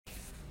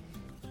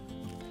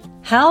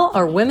How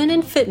are women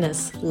in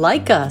fitness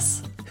like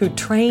us who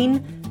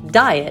train,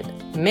 diet,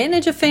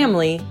 manage a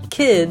family,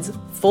 kids,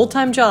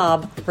 full-time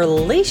job,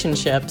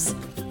 relationships,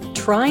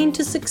 trying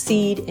to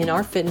succeed in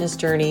our fitness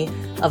journey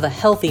of a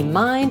healthy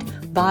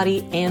mind,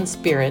 body, and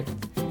spirit,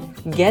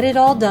 get it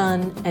all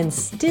done, and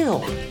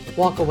still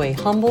walk away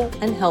humble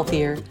and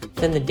healthier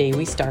than the day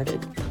we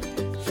started?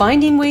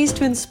 Finding ways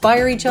to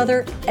inspire each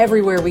other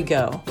everywhere we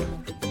go.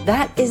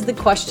 That is the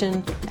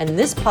question, and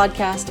this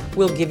podcast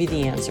will give you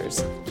the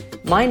answers.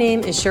 My name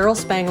is Cheryl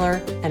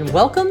Spangler, and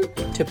welcome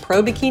to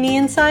Pro Bikini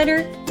Insider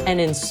and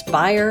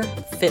Inspire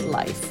Fit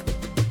Life.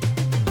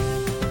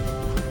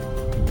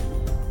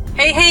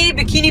 Hey,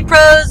 Bikini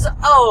Pros.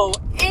 Oh,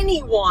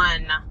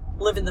 anyone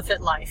living the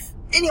fit life.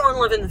 Anyone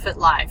living the fit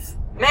life.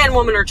 Man,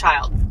 woman, or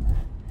child.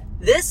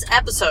 This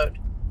episode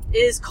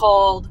is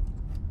called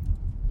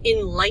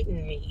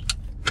Enlighten Me.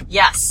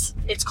 Yes,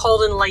 it's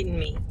called Enlighten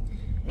Me.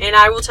 And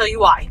I will tell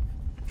you why.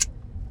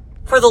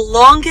 For the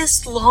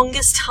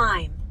longest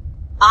time,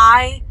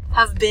 I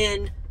have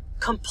been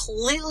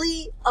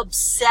completely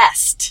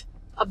obsessed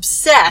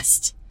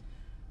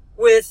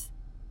with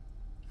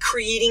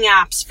creating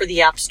apps for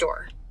the App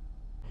Store.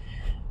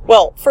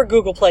 Well, for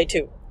Google Play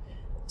too.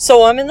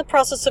 So I'm in the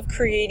process of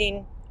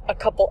creating a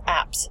couple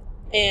apps,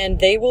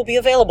 and they will be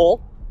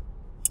available,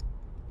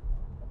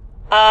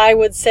 I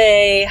would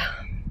say,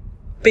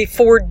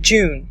 before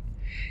June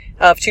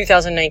of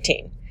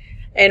 2019.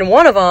 And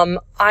one of them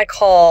I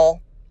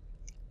call,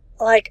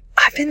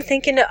 I've been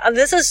thinking,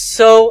 this is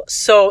so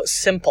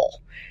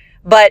simple.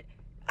 But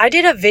I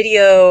did a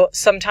video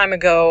some time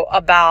ago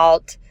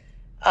about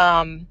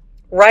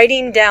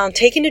writing down,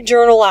 taking a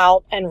journal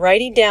out and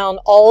writing down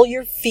all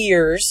your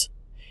fears,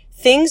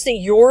 things that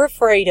you're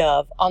afraid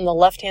of on the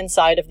left-hand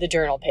side of the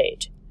journal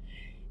page.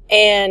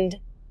 And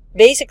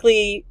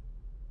basically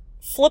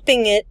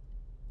flipping it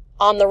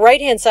on the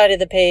right-hand side of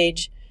the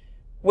page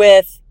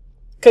with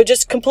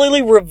just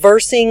completely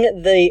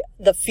reversing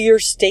the fear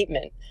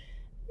statement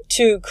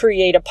to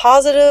create a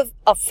positive,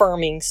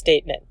 affirming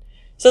statement.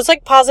 So it's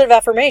like positive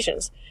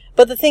affirmations.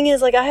 But the thing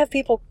is, I have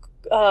people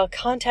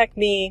contact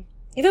me,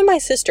 even my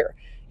sister,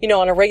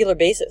 on a regular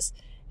basis.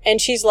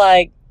 And she's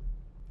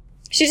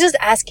just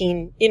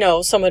asking,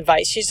 some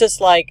advice. She's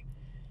just like,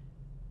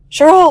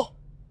 Cheryl,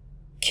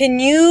 can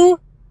you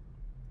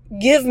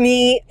give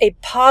me a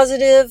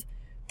positive,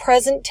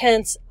 present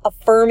tense,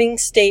 affirming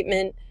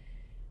statement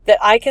that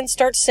I can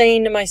start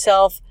saying to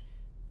myself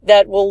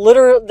that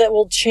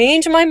will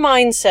change my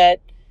mindset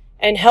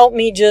and help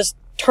me just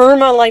turn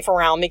my life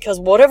around, because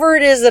whatever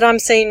it is that I'm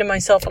saying to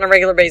myself on a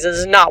regular basis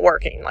is not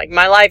working.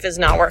 My life is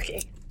not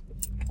working.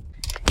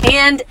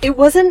 And it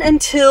wasn't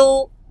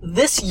until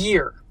this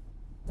year,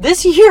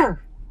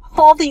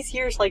 all these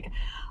years,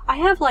 I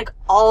have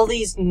all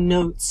these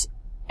notes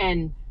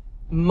and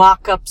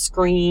mock-up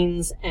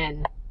screens,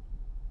 and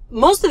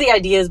most of the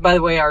ideas, by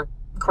the way, are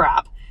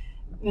crap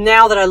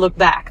now that I look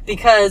back,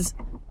 because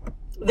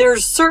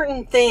there's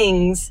certain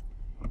things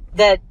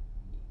that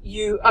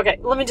okay,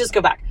 let me just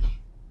go back.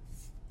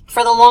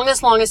 For the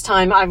longest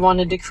time, I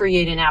wanted to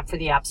create an app for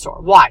the App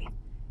Store. Why?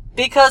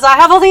 Because I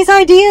have all these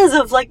ideas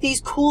of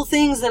these cool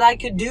things that I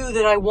could do,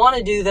 that I want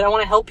to do, that I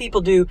want to help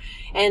people do.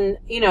 And,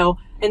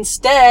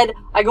 instead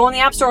I go in the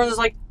App Store and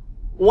there's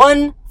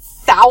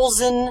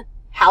 1,000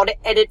 how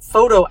to edit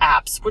photo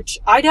apps, which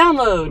I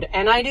download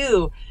and I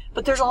do,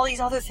 but there's all these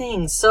other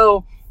things.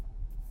 So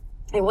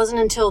it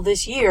wasn't until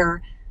this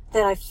year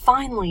that I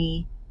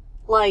finally,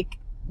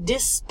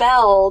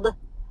 dispelled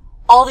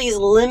all these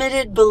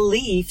limited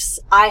beliefs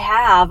I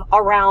have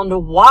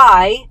around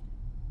why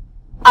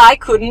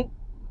putting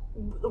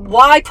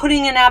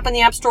an app in the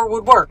App Store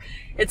would work.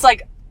 It's I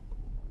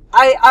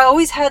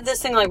always had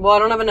this thing I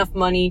don't have enough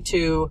money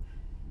to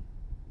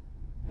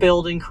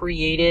build and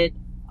create it.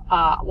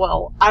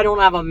 I don't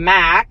have a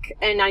Mac,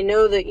 and I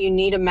know that you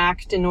need a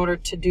Mac in order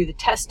to do the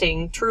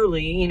testing,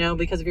 truly,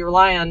 because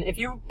if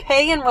you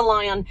pay and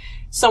rely on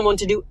someone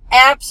to do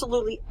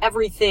absolutely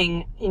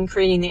everything in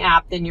creating the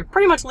app, then you're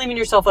pretty much leaving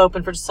yourself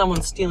open for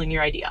someone stealing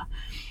your idea.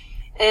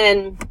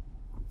 And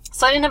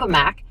so I didn't have a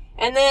Mac.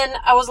 And then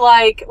I was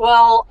I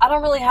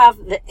don't really have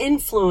the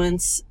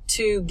influence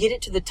to get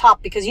it to the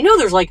top, because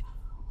there's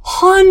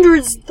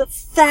hundreds of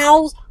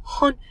thousands,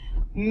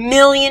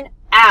 million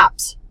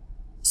apps.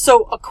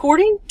 So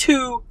according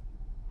to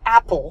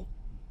Apple,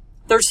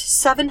 there's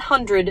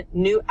 700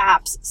 new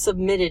apps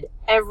submitted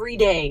every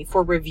day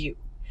for review.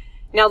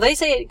 Now they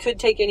say it could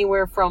take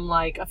anywhere from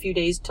a few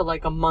days to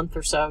a month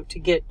or so to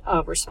get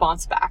a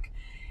response back.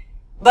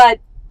 But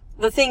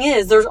the thing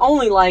is, there's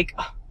only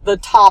the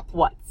top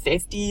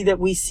 50 that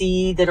we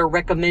see that are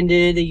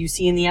recommended, that you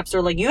see in the App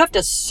Store. You have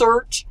to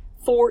search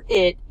for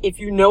it if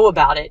you know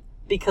about it,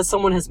 because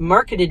someone has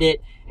marketed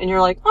it and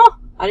you're oh,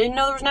 I didn't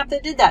know there was an app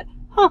that did that.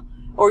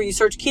 Or you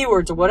search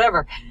keywords or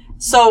whatever.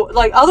 So,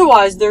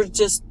 otherwise, there's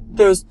just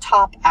those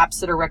top apps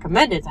that are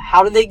recommended.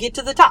 How do they get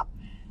to the top?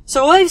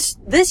 So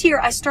this year,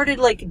 I started,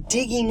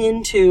 digging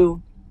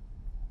into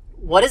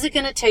what is it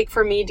going to take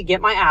for me to get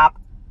my app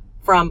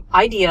from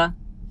idea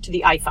to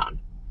the iPhone.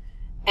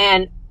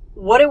 And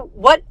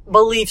what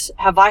beliefs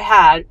have I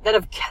had that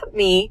have kept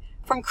me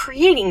from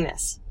creating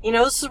this?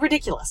 This is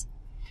ridiculous.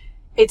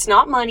 It's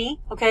not money,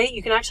 okay?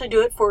 You can actually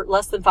do it for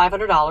less than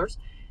 $500.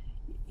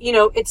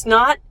 It's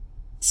not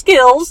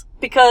skills,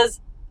 because,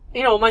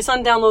 my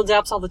son downloads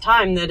apps all the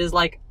time that is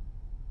like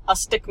a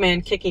stick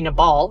man kicking a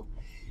ball.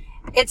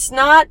 It's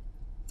not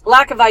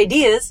lack of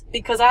ideas,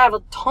 because I have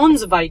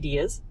tons of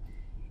ideas.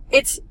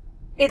 It's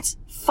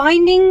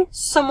finding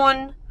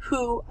someone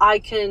who I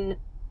can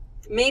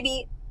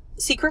maybe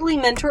secretly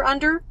mentor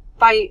under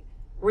by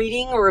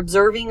reading or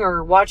observing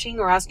or watching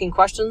or asking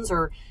questions,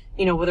 or,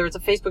 whether it's a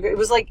Facebook. It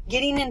was like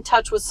getting in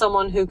touch with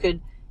someone who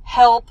could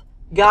help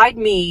guide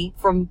me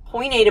from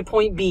point A to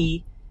point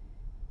B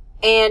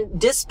and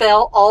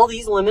dispel all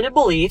these limited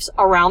beliefs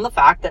around the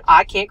fact that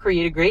I can't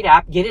create a great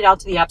app, get it out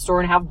to the App Store,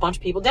 and have a bunch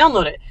of people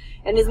download it.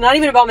 And it's not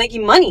even about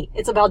making money.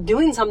 It's about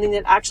doing something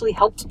that actually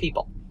helps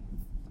people.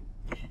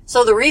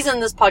 So the reason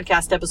this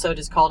podcast episode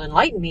is called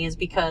Enlighten Me is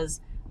because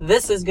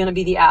this is going to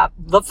be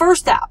the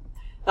first app.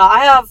 Now, I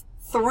have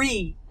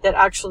 3 that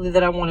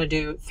I want to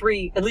do.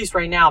 3, at least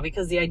right now,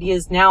 because the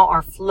ideas now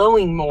are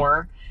flowing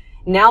more.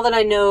 Now that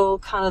I know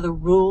kind of the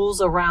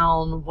rules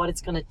around what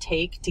it's going to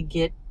take to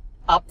get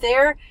up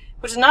there,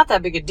 which is not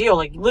that big a deal.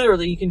 Like,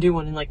 literally, you can do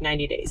one in like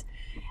 90 days.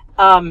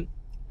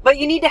 But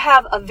you need to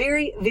have a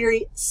very,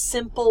 very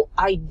simple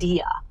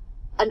idea.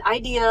 An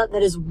idea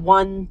that is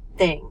one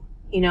thing.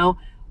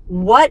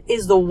 What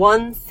is the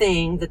one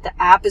thing that the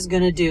app is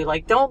going to do?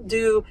 Like, don't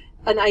do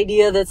an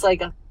idea that's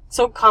like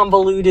so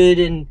convoluted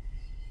and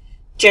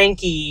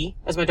janky,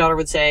 as my daughter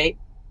would say,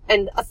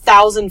 and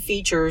 1,000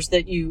 features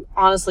that you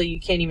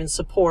can't even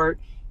support.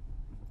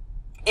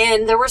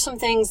 And there were some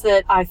things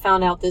that I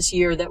found out this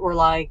year that were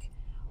like,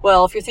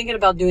 well, if you're thinking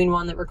about doing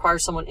one that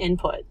requires someone's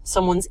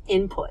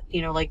input,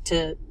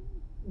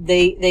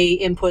 they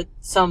input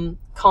some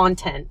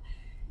content,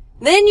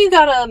 then you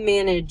gotta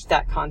manage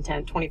that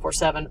content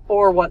 24/7,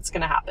 or what's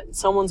gonna happen?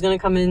 Someone's gonna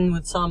come in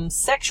with some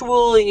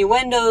sexual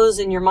innuendos,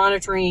 and you're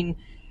monitoring,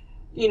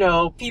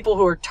 people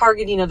who are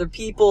targeting other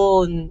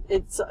people, and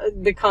it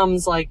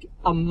becomes like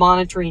a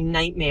monitoring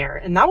nightmare.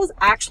 And that was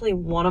actually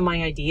one of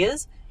my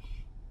ideas.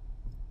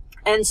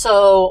 And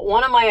so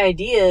one of my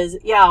ideas,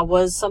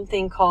 was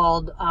something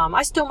called,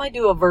 I still might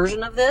do a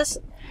version of this.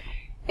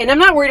 And I'm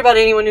not worried about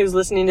anyone who's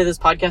listening to this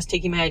podcast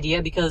taking my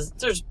idea, because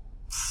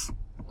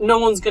no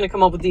one's going to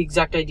come up with the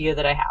exact idea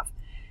that I have.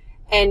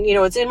 And,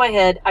 it's in my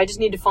head. I just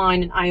need to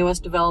find an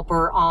iOS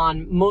developer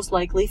on most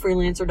likely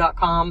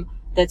freelancer.com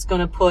that's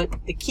going to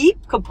put the key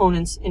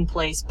components in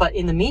place. But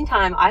in the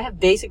meantime, I have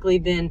basically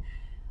been,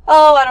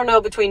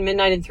 between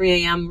midnight and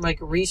 3 a.m., like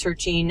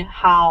researching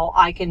how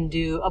I can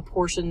do a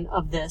portion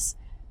of this,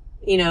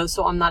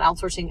 so I'm not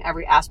outsourcing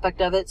every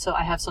aspect of it. So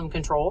I have some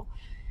control.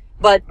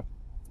 But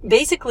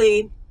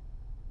basically,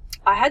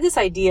 I had this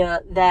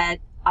idea that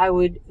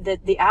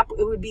the app,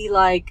 it would be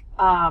like,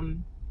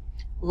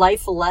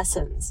 life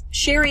lessons,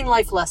 sharing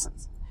life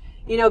lessons,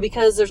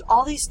 because there's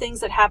all these things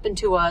that happen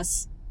to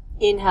us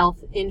in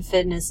health, in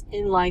fitness,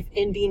 in life,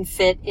 in being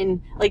fit,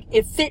 in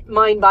fit,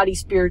 mind, body,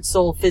 spirit,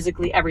 soul,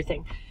 physically,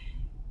 everything.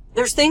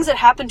 There's things that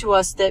happen to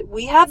us that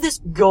we have this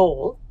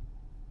goal,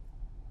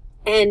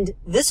 and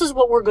this is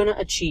what we're going to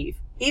achieve,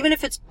 even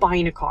if it's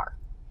buying a car.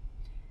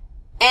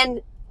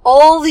 And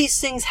all these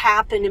things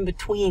happen in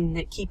between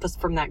that keep us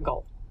from that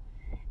goal.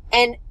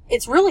 And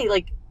it's really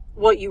like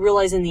what you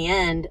realize in the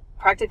end,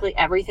 practically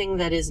everything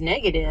that is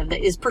negative,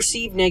 that is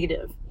perceived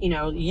negative.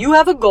 You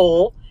have a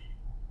goal,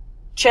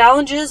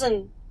 challenges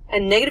and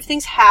negative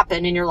things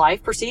happen in your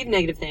life, perceived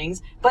negative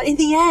things, but in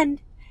the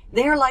end,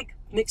 they're like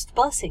mixed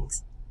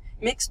blessings.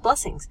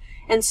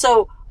 And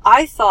so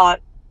I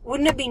thought,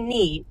 wouldn't it be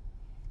neat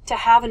to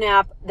have an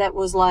app that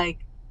was like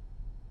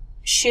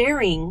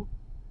sharing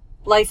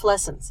life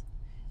lessons,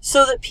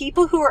 so that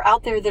people who are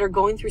out there that are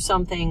going through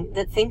something,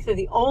 that think they're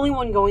the only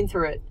one going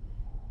through it,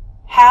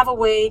 have a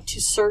way to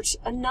search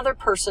another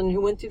person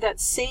who went through that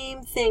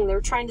same thing. They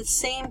were trying the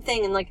same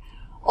thing, and like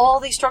all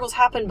these struggles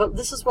happened, but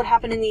this is what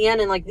happened in the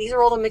end, and like these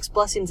are all the mixed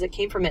blessings that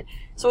came from it.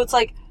 So it's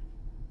like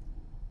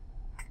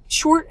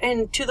short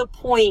and to the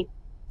point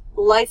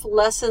life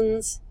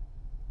lessons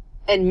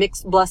and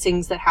mixed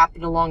blessings that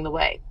happened along the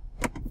way.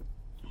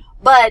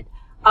 But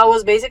I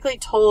was basically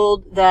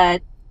told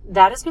that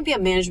is going to be a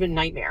management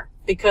nightmare,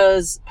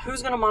 because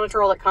who's going to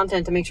monitor all that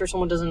content to make sure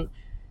someone doesn't,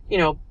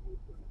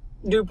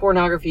 do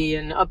pornography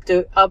and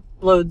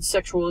upload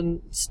sexual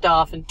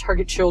stuff and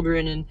target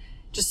children and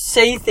just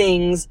say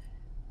things,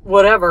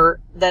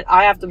 whatever, that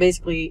I have to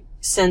basically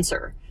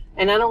censor.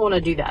 And I don't want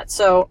to do that.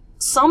 So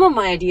some of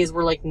my ideas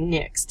were like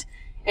nixed.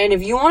 And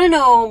if you want to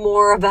know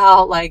more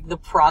about like the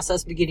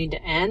process beginning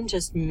to end,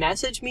 just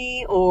message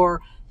me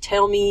or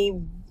tell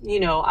me,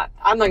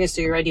 I'm not going to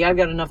steal your idea. I've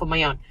got enough of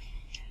my own.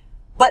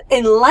 But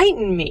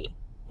Enlighten Me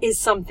is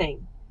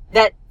something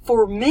that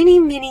for many,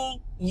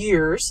 many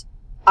years,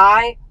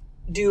 I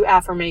do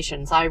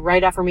affirmations. I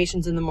write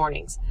affirmations in the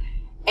mornings.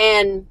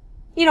 And,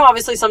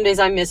 obviously some days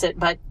I miss it,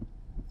 but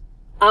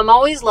I'm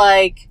always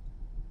like,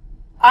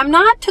 I'm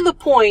not to the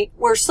point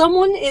where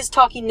someone is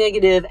talking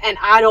negative and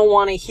I don't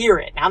want to hear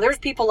it. Now, there's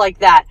people like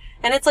that.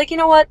 And it's like, you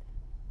know what?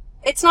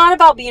 It's not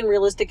about being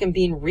realistic and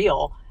being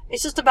real.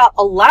 It's just about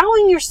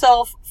allowing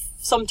yourself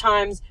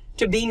sometimes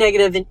to be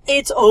negative, and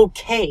it's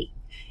okay.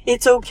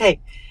 It's okay.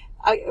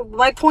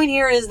 My point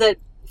here is that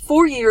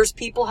for years,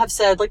 people have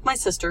said, like my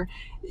sister,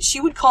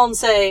 she would call and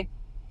say,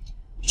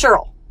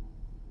 Cheryl,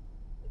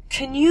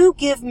 can you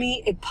give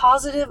me a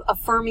positive,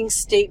 affirming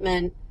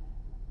statement?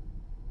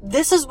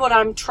 This is what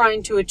I'm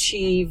trying to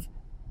achieve.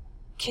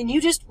 Can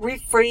you just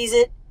rephrase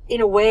it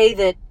in a way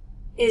that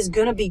is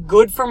going to be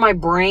good for my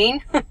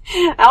brain?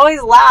 I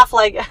always laugh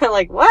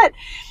like what?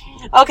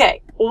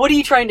 Okay, well, what are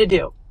you trying to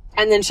do?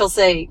 And then she'll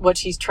say what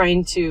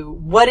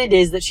it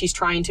is that she's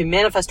trying to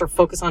manifest or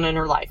focus on in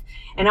her life.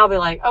 And I'll be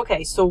like,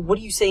 okay, so what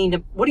are you saying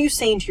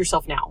to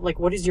yourself now? Like,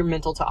 what is your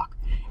mental talk?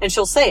 And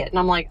she'll say it. And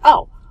I'm like,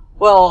 oh,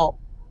 well,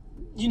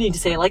 you need to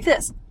say it like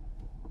this.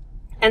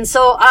 And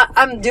so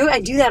I do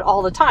that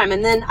all the time.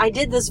 And then I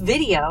did this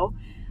video.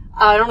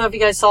 I don't know if you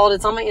guys saw it.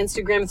 It's on my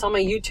Instagram. It's on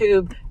my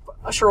YouTube,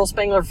 Cheryl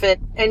Spangler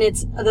Fit. And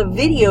it's the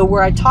video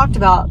where I talked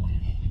about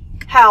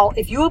how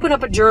if you open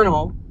up a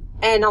journal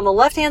and on the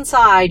left-hand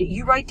side,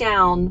 you write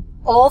down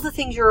all the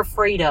things you're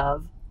afraid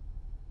of,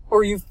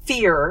 or you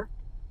fear,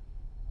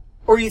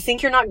 or you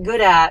think you're not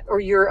good at, or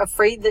you're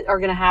afraid that are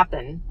going to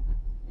happen,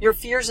 your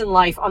fears in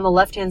life on the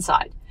left-hand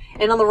side.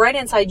 And on the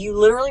right-hand side, you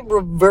literally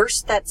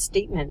reverse that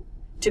statement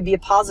to be a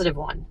positive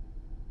one.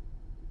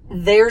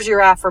 There's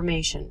your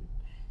affirmation.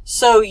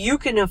 So you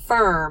can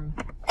affirm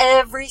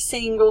every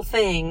single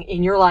thing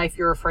in your life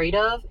you're afraid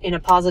of in a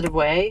positive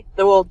way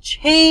that will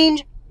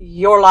change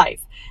your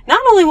life. Not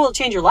only will it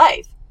change your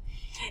life,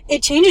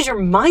 it changes your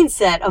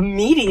mindset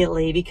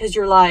immediately because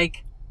you're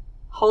like,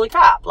 holy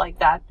crap, like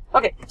that.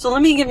 Okay, so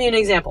let me give you an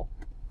example.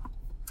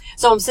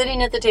 So I'm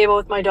sitting at the table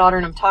with my daughter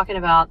and I'm talking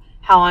about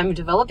how I'm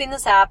developing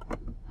this app.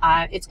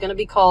 It's going to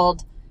be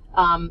called,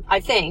 I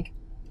think,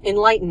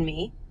 Enlighten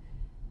Me.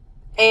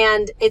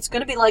 And it's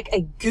going to be like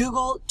a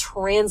Google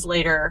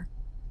translator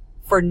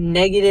for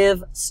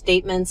negative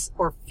statements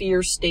or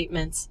fear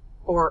statements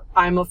or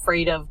I'm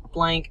afraid of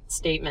blank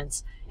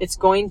statements. It's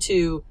going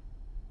to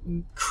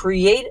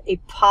create a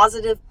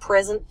positive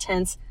present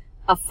tense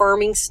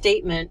affirming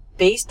statement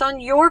based on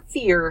your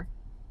fear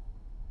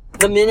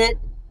the minute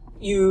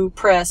you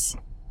press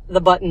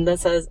the button that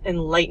says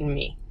Enlighten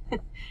Me.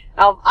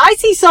 Now, if I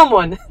see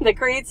someone that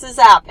creates this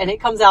app and it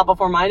comes out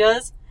before mine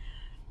does,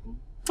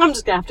 I'm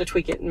just going to have to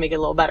tweak it and make it a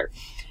little better.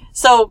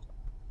 So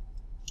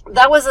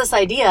that was this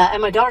idea.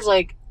 And my daughter's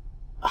like,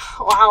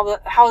 well,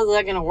 how is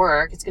that going to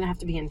work? It's going to have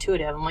to be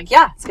intuitive. I'm like,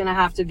 yeah, it's going to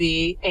have to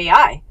be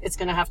AI. It's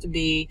going to have to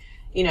be,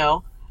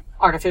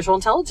 artificial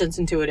intelligence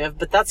intuitive.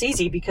 But that's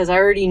easy because I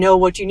already know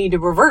what you need to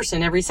reverse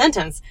in every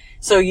sentence.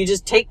 So you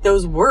just take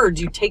those words,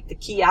 you take the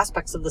key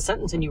aspects of the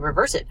sentence and you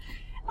reverse it.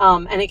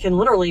 And it can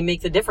literally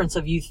make the difference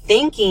of you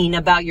thinking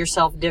about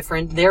yourself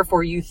different.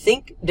 Therefore, you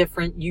think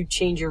different. You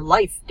change your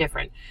life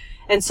different.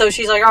 And so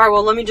she's like, all right,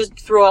 well, let me just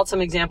throw out some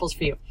examples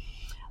for you.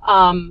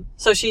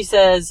 So she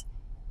says,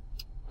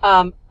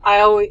 I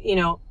always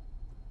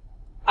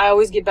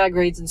get bad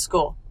grades in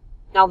school.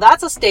 Now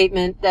that's a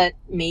statement that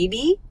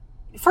maybe,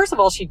 first of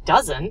all, she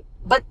doesn't,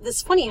 but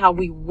it's funny how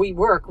we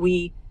work.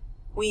 We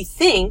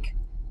think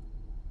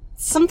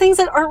some things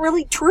that aren't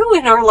really true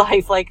in our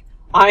life, like,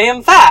 I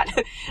am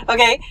fat.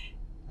 Okay.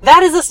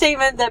 That is a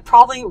statement that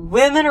probably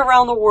women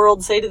around the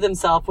world say to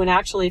themselves when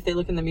actually if they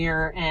look in the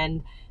mirror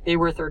and they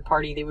were a third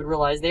party, they would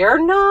realize they are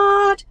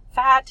not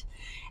fat.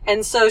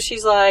 And so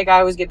she's like, I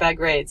always get bad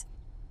grades.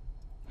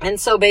 And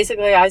so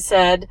basically I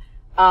said,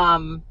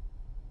 I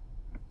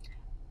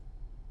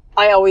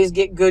always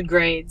get good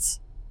grades.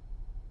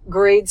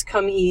 Grades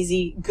come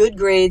easy. Good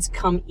grades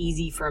come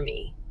easy for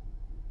me.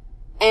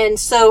 And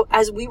so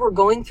as we were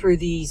going through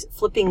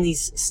flipping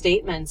these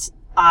statements,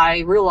 I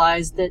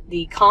realized that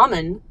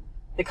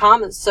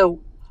so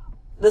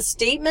the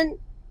statement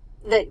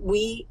that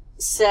we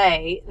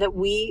say that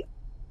we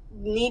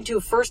need to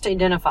first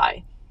identify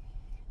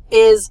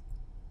is,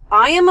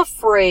 I am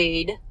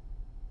afraid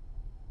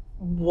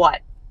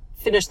what?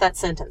 Finish that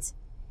sentence.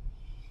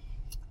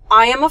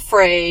 I am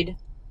afraid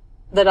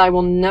that I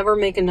will never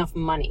make enough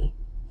money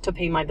to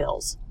pay my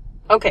bills.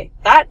 Okay,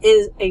 that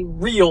is a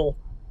real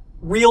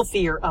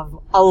fear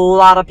of a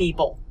lot of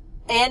people.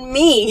 And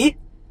me,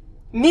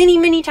 many,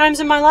 many times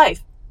in my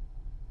life.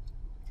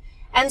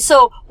 And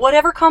so,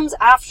 whatever comes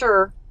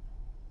after,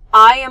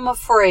 I am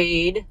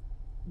afraid,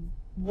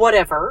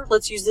 whatever,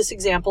 let's use this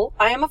example,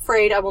 I am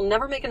afraid I will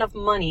never make enough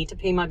money to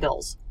pay my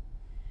bills.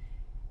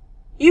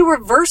 You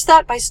reverse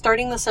that by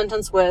starting the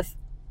sentence with,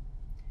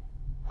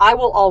 I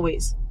will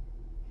always.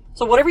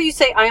 So whatever you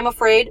say, I am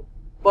afraid,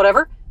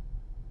 whatever,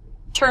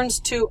 turns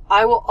to,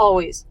 I will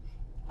always.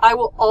 I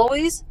will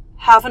always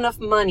have enough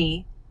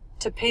money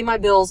to pay my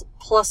bills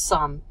plus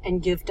some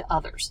and give to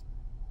others.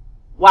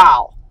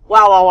 Wow.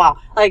 Wow.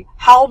 Like,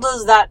 how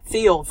does that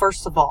feel,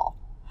 first of all?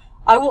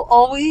 I will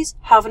always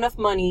have enough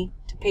money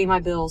to pay my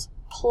bills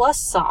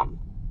plus some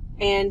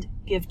and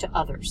give to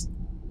others.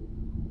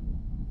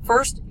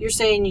 first, you're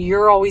saying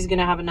you're always going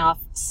to have enough.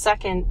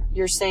 Second,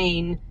 you're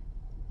saying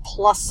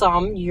plus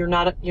some, you're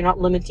not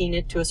limiting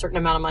it to a certain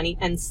amount of money.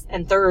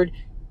 And third,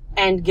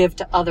 and give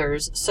to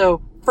others.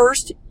 So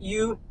first,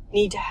 you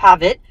need to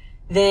have it,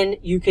 then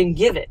you can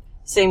give it.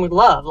 Same with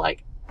love.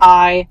 Like,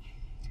 I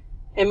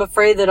am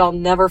afraid that I'll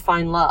never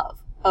find love.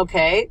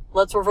 Okay,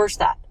 let's reverse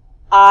that.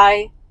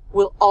 I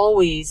will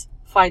always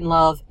find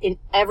love in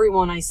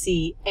everyone I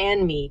see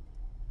and meet,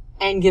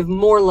 and give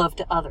more love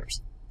to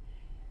others.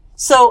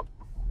 So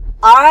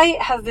I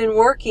have been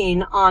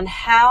working on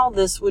how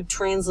this would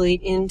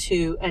translate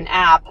into an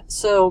app.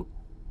 So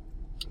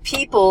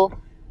people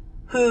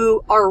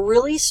who are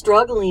really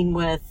struggling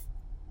with,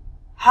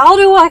 how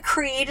do I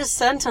create a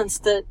sentence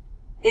that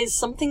is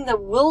something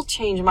that will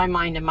change my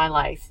mind and my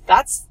life?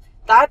 That's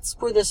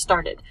where this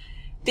started.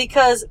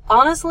 Because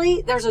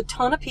honestly, there's a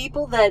ton of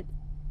people that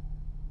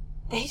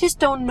they just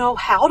don't know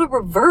how to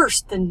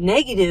reverse the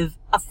negative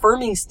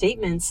affirming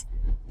statements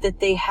that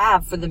they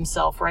have for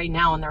themselves right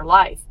now in their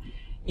life.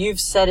 You've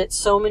said it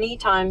so many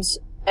times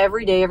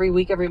every day, every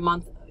week, every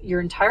month, your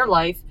entire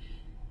life,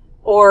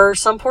 or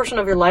some portion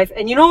of your life,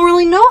 and you don't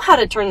really know how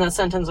to turn that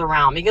sentence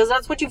around because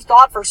that's what you've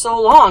thought for so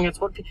long.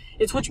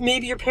 It's what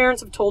maybe your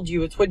parents have told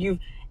you. It's what you've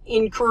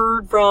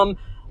incurred from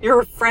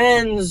your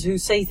friends who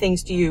say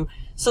things to you.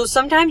 So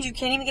sometimes you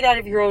can't even get out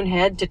of your own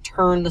head to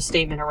turn the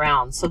statement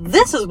around. So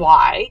this is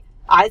why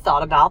I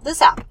thought about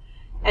this app.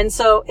 And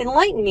so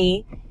Enlighten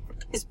Me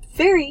is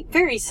very,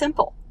 very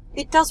simple.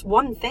 It does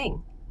one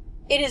thing.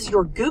 It is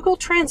your Google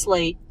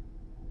Translate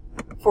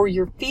for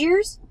your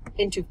fears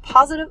into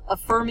positive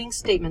affirming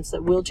statements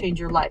that will change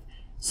your life.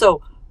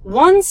 So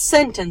one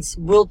sentence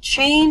will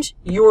change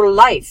your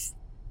life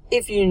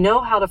if you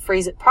know how to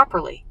phrase it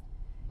properly.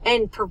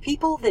 And for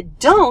people that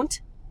don't,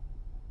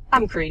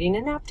 I'm creating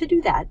an app to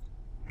do that.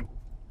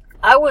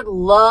 I would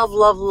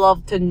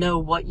love to know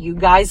what you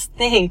guys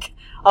think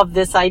of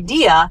this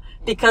idea,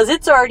 because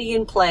it's already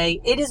in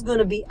play. It is going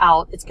to be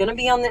out. It's going to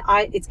be on the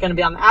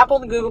Apple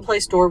and the Google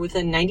Play Store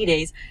within 90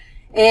 days.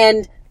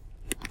 And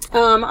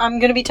I'm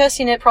going to be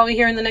testing it probably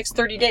here in the next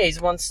 30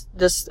 days once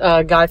this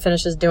guy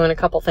finishes doing a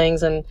couple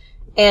things and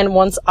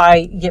once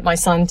I get my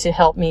son to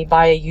help me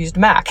buy a used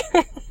Mac.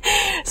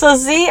 So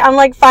see, I'm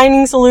like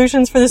finding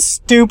solutions for the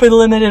stupid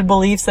limited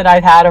beliefs that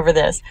I've had over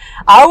this.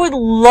 I would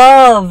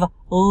love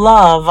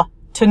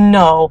to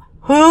know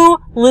who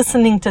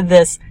listening to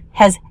this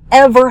has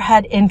ever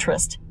had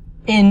interest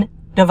in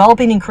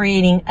developing and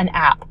creating an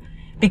app.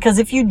 Because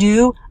if you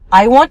do,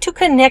 I want to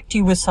connect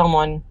you with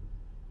someone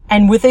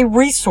and with a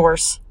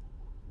resource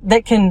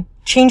that can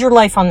change your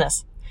life on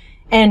this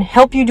and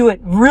help you do it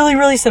really,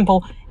 really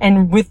simple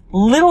and with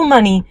little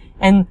money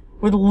and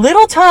with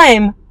little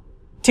time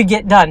to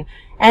get done.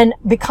 And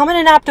becoming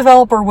an app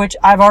developer, which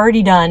I've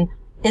already done,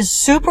 is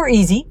super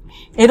easy.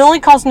 It only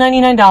costs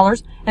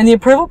 $99 and the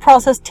approval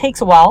process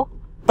takes a while,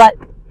 but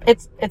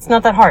it's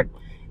not that hard.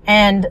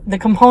 And the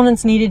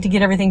components needed to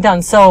get everything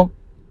done. So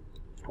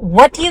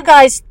what do you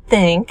guys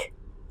think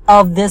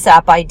of this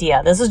app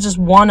idea? This is just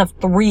one of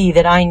 3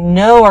 that I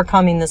know are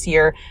coming this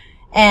year,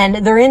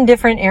 and they're in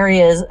different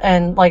areas.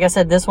 And like I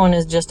said, this one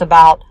is just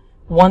about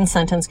one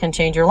sentence can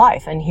change your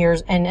life. And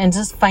and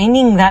just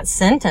finding that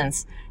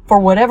sentence for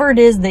whatever it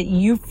is that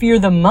you fear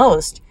the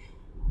most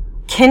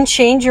can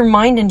change your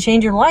mind and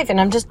change your life. And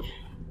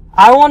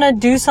I want to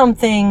do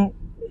something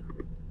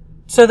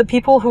so that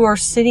people who are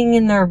sitting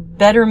in their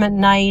bedroom at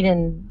night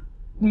and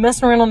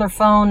messing around on their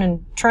phone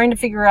and trying to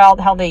figure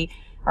out how they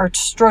are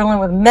struggling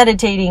with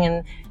meditating,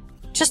 and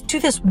just do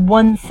this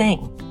one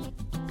thing.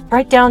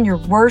 Write down your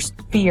worst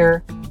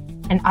fear,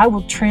 and I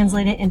will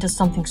translate it into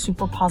something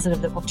super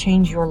positive that will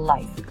change your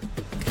life.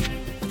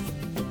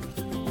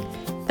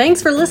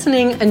 Thanks for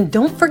listening, and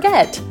don't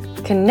forget,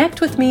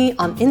 connect with me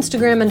on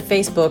Instagram and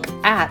Facebook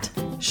at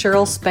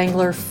Cheryl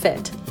Spangler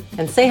Fit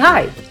and say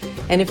hi.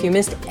 And if you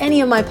missed any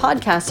of my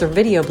podcasts or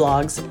video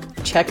blogs,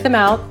 check them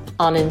out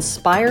on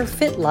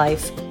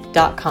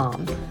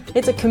inspirefitlife.com.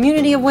 It's a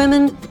community of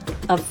women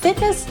of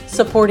fitness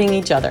supporting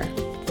each other.